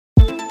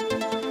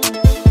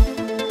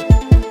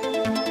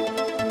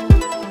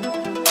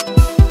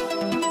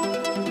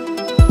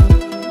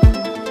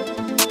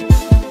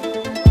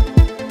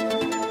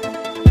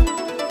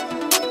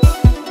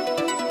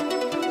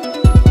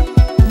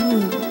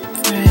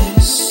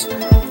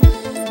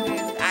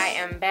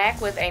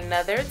back with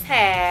another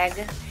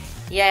tag.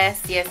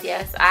 Yes,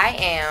 I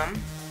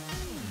am.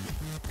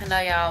 I know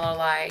y'all are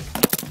like,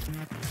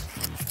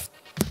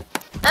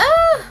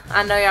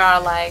 I know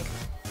y'all are like,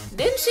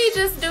 didn't she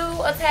just do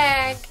a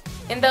tag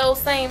in those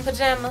same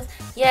pajamas?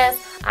 Yes,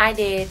 I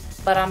did,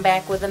 but I'm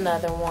back with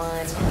another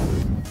one.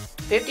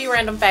 50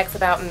 random facts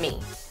about me.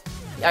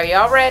 Are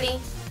y'all ready?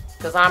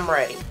 Because I'm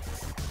ready.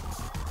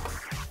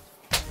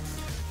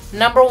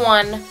 Number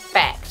 1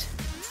 fact.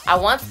 I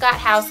once got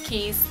house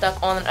keys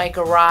stuck on a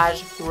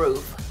garage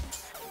roof.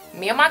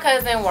 Me and my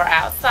cousin were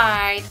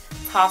outside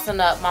tossing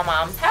up my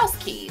mom's house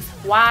keys.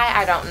 Why?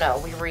 I don't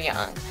know. We were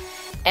young.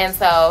 And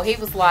so he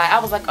was like, I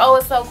was like, oh,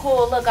 it's so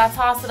cool. Look, I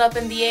tossed it up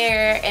in the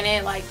air and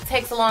it like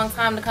takes a long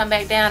time to come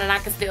back down and I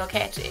can still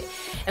catch it.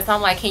 And so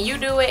I'm like, can you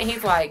do it? And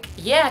he's like,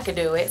 yeah, I could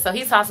do it. So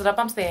he tossed it up.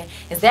 I'm saying,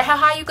 is that how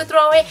high you could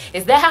throw it?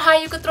 Is that how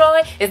high you could throw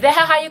it? Is that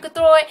how high you could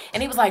throw it?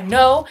 And he was like,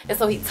 no. And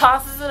so he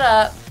tosses it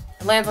up,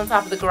 lands on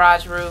top of the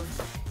garage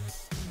roof,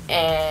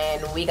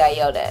 and we got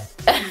yelled at.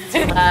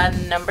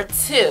 Number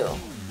 2,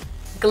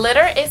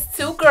 glitter is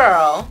to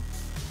girl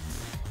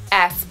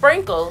as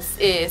sprinkles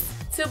is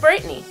to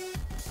Britney.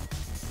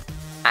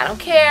 I don't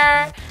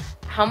care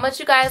how much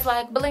you guys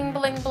like bling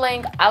bling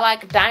bling. I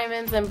like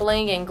diamonds and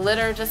bling and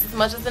glitter just as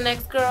much as the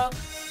next girl.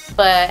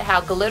 But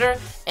how glitter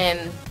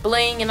and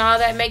bling and all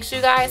that makes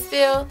you guys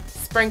feel,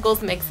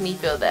 sprinkles makes me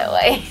feel that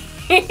way.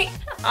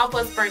 I'll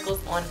put sprinkles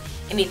on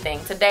anything.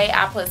 Today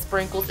I put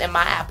sprinkles in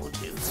my apple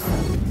juice.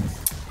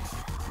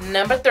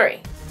 Number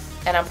 3,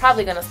 and I'm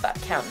probably gonna stop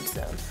counting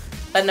soon.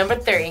 But number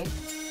 3,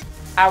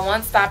 I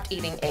once stopped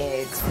eating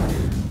eggs.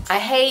 I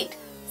hate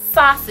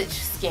sausage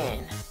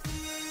skin.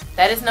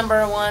 That is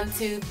number 1,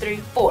 2, 3,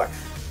 4.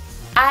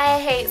 I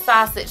hate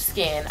sausage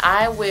skin.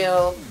 I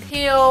will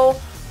peel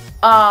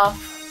off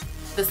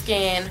the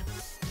skin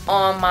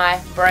on my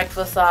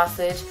breakfast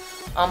sausage,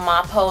 on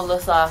my Polar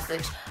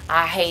sausage.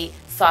 I hate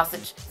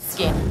sausage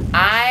skin.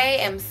 I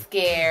am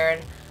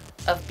scared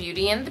of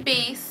Beauty and the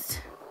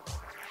Beast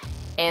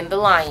and the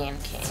Lion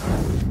King.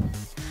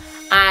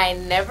 I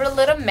never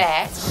lit a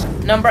match.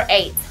 Number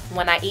 8,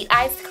 when I eat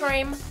ice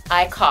cream,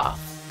 I cough.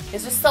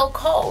 It's just so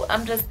cold.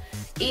 I'm just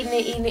eating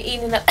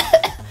it.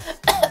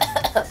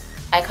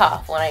 I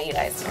cough when I eat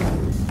ice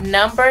cream.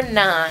 Number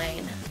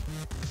 9,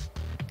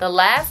 the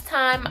last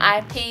time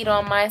I peed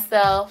on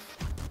myself,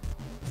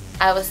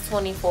 I was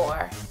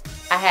 24.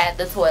 I had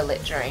the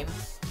toilet dream.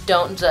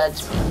 Don't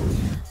judge me.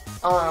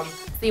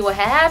 See, what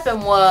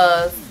happened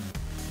was,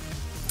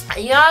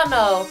 y'all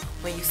know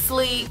when you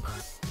sleep,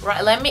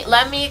 right? Let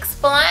me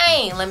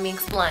explain.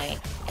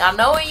 Y'all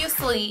know when you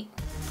sleep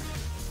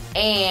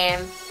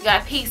and you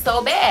gotta pee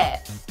so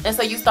bad, and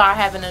so you start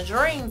having a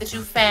dream that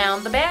you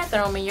found the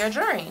bathroom in your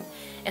dream,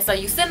 and so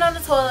you sitting on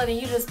the toilet and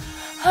you just,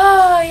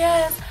 oh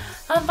yes,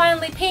 I'm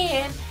finally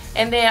peeing,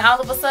 and then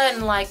all of a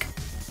sudden, like,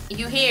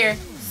 you hear,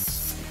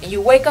 and you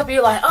wake up,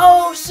 you're like,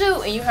 oh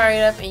shoot, and you hurry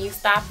up and you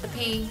stop the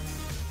pee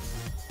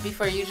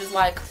before you just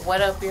like wet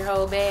up your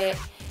whole bed.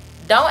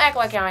 Don't act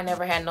like y'all ain't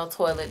never had no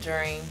toilet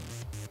dream.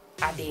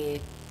 I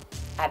did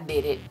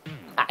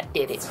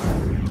it.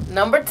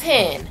 Number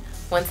 10,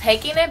 when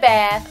taking a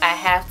bath, I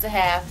have to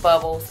have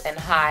bubbles and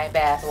high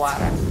bath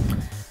water.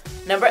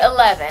 Number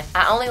 11,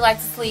 I only like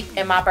to sleep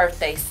in my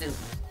birthday suit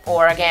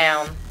or a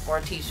gown or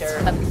a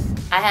t-shirt.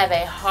 I have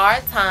a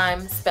hard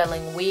time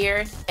spelling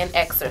weird and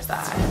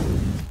exercise.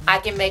 I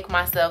can make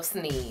myself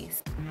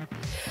sneeze.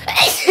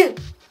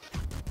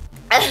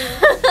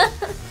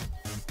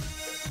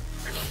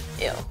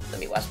 Ew, let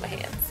me wash my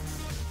hands.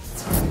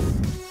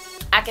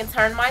 I can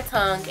turn my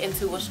tongue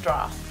into a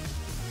straw.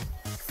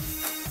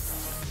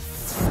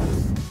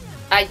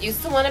 I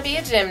used to want to be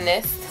a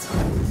gymnast.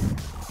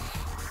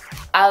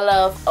 I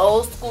love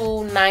old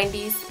school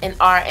 90s and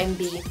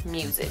R&B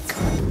music.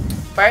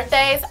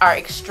 Birthdays are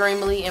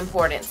extremely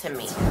important to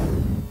me.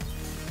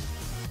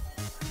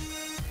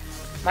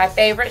 My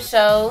favorite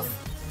shows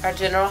are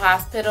General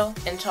Hospital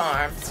and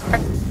Charmed.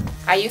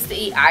 I used to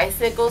eat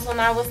icicles when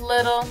I was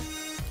little,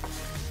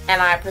 and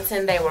I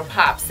pretend they were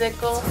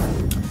popsicles.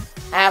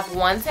 I have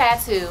 1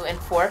 tattoo and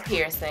 4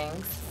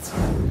 piercings.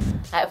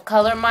 I have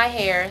colored my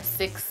hair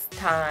 6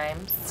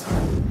 times.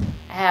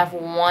 I have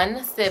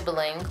 1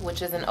 sibling,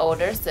 which is an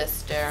older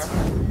sister.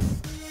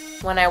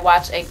 When I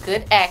watch a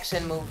good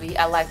action movie,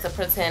 I like to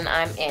pretend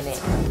I'm in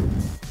it.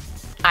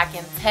 I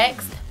can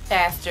text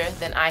faster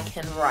than I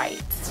can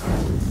write.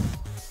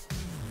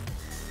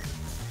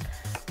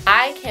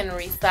 I can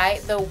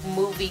recite the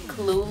movie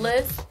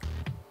Clueless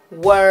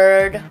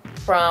word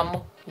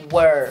from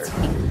word.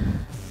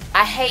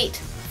 I hate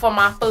for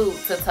my food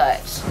to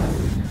touch.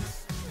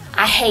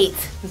 I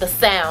hate the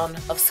sound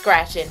of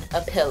scratching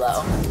a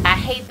pillow. I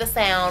hate the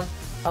sound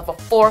of a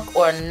fork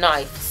or a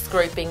knife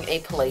scraping a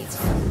plate.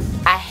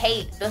 I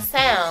hate the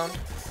sound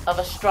of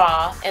a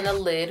straw and a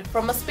lid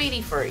from a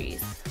Speedy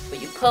Freeze. When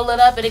you pull it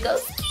up and it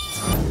goes.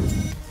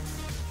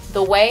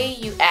 The way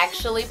you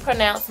actually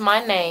pronounce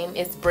my name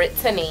is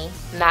Brittany,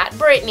 not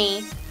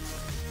Brittany.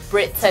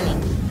 Brittany.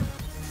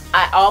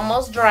 I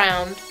almost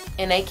drowned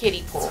in a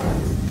kiddie pool.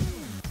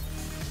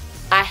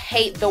 I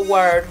hate the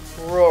word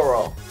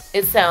rural.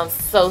 It sounds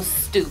so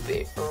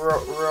stupid.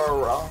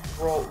 Rural.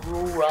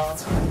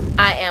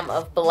 I am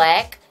of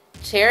Black,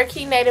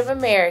 Cherokee Native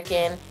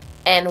American,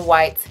 and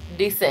white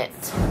descent.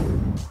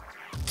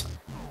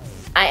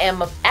 I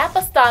am of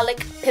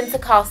Apostolic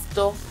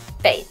Pentecostal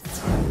faith.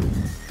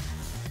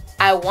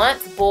 I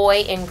want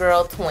boy and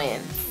girl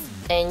twins.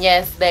 And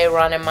yes, they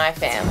run in my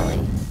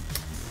family.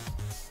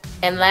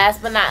 And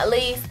last but not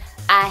least,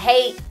 I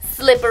hate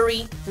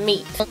slippery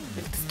meat.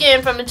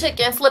 Skin from the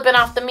chicken slipping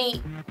off the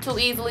meat too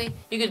easily.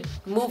 You could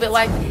move it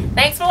like that.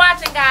 Thanks for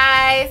watching,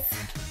 guys.